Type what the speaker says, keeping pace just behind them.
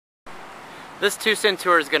This 2-cent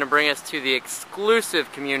tour is going to bring us to the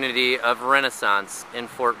exclusive community of Renaissance in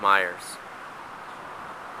Fort Myers.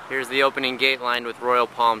 Here's the opening gate lined with royal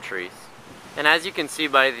palm trees. And as you can see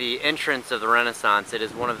by the entrance of the Renaissance, it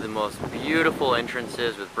is one of the most beautiful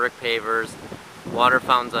entrances with brick pavers, water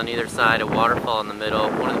fountains on either side, a waterfall in the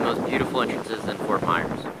middle, one of the most beautiful entrances in Fort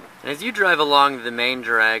Myers. And as you drive along the main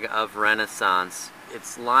drag of Renaissance,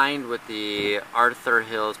 it's lined with the Arthur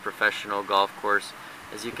Hills Professional Golf Course.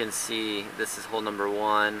 As you can see, this is hole number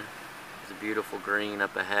 1. There's a beautiful green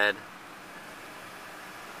up ahead.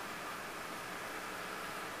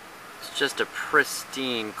 It's just a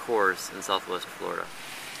pristine course in Southwest Florida.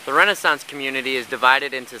 The Renaissance community is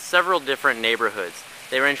divided into several different neighborhoods.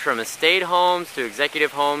 They range from estate homes to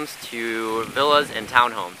executive homes to villas and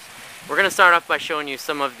townhomes. We're going to start off by showing you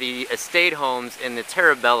some of the estate homes in the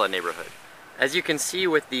Terabella neighborhood. As you can see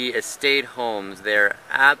with the estate homes, they're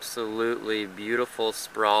absolutely beautiful,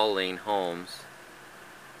 sprawling homes.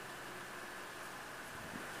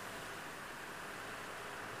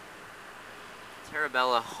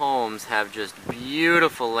 Terabella homes have just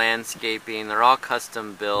beautiful landscaping. They're all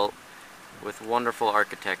custom built with wonderful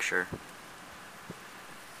architecture.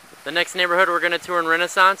 The next neighborhood we're going to tour in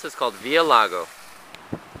Renaissance is called Villa Lago.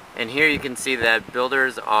 And here you can see that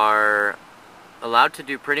builders are allowed to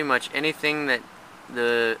do pretty much anything that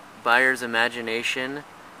the buyer's imagination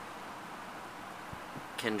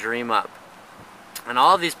can dream up. And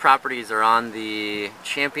all of these properties are on the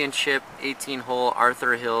championship 18-hole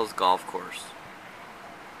Arthur Hills golf course.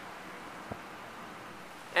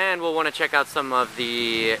 And we'll want to check out some of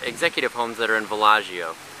the executive homes that are in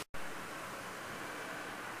Villaggio.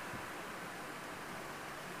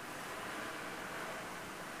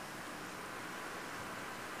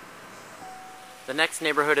 The next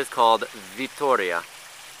neighborhood is called Vittoria.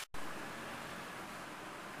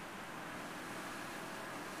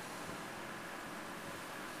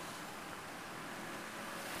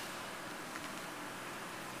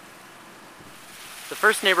 The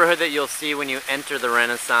first neighborhood that you'll see when you enter the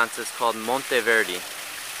Renaissance is called Monteverde,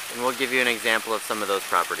 and we'll give you an example of some of those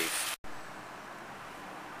properties.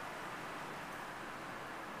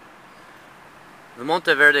 The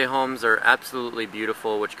Monteverde homes are absolutely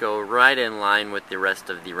beautiful, which go right in line with the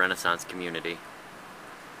rest of the Renaissance community.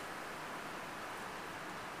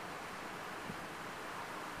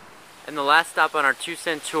 And the last stop on our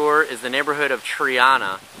 2-cent tour is the neighborhood of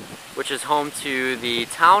Triana, which is home to the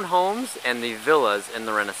townhomes and the villas in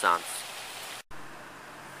the Renaissance.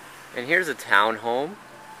 And here's a townhome,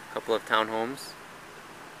 a couple of townhomes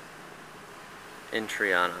in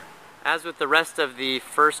Triana. As with the rest of the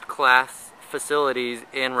first-class facilities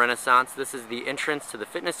in Renaissance, this is the entrance to the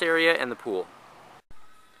fitness area and the pool.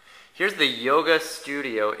 Here's the yoga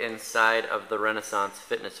studio inside of the Renaissance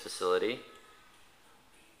fitness facility.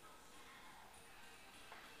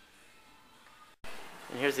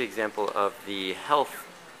 And here's the example of the health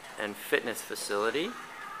and fitness facility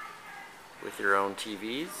with your own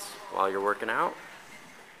TVs while you're working out.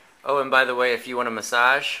 Oh, and by the way, if you want a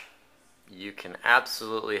massage, you can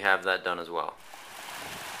absolutely have that done as well.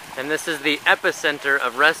 And this is the epicenter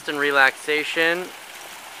of rest and relaxation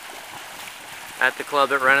at the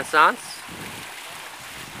club at Renaissance.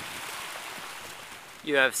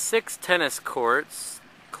 You have 6 tennis courts,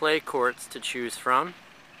 clay courts to choose from.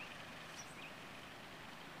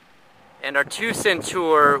 And our 2-cent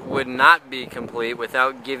tour would not be complete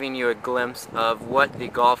without giving you a glimpse of what the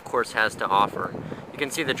golf course has to offer. You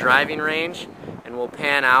can see the driving range, and we'll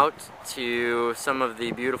pan out to some of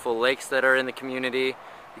the beautiful lakes that are in the community.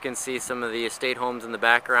 You can see some of the estate homes in the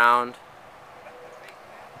background,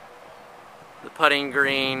 the putting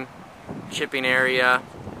green, chipping area,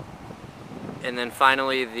 and then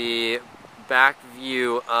finally the back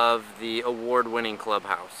view of the award-winning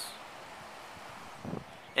clubhouse.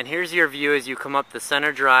 And here's your view as you come up the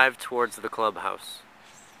center drive towards the clubhouse.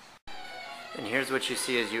 And here's what you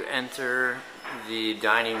see as you enter the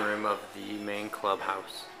dining room of the main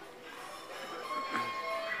clubhouse.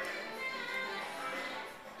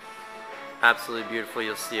 Absolutely beautiful.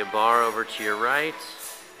 You'll see a bar over to your right.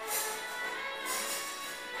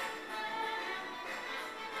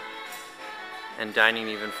 And dining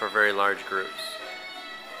even for very large groups.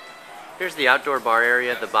 Here's the outdoor bar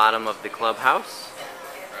area at the bottom of the clubhouse.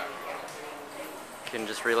 You can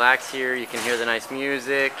just relax here. You can hear the nice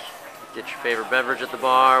music, get your favorite beverage at the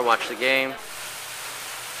bar, watch the game.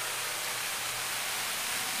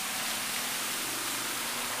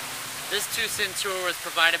 This 2-cent tour was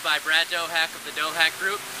provided by Brad Dohak of the Dohak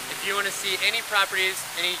Group. If you want to see any properties,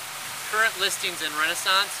 any current listings in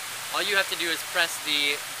Renaissance, all you have to do is press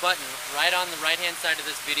the button right on the right hand side of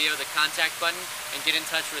this video, the contact button, and get in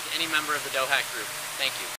touch with any member of the DOHAC group. Thank you.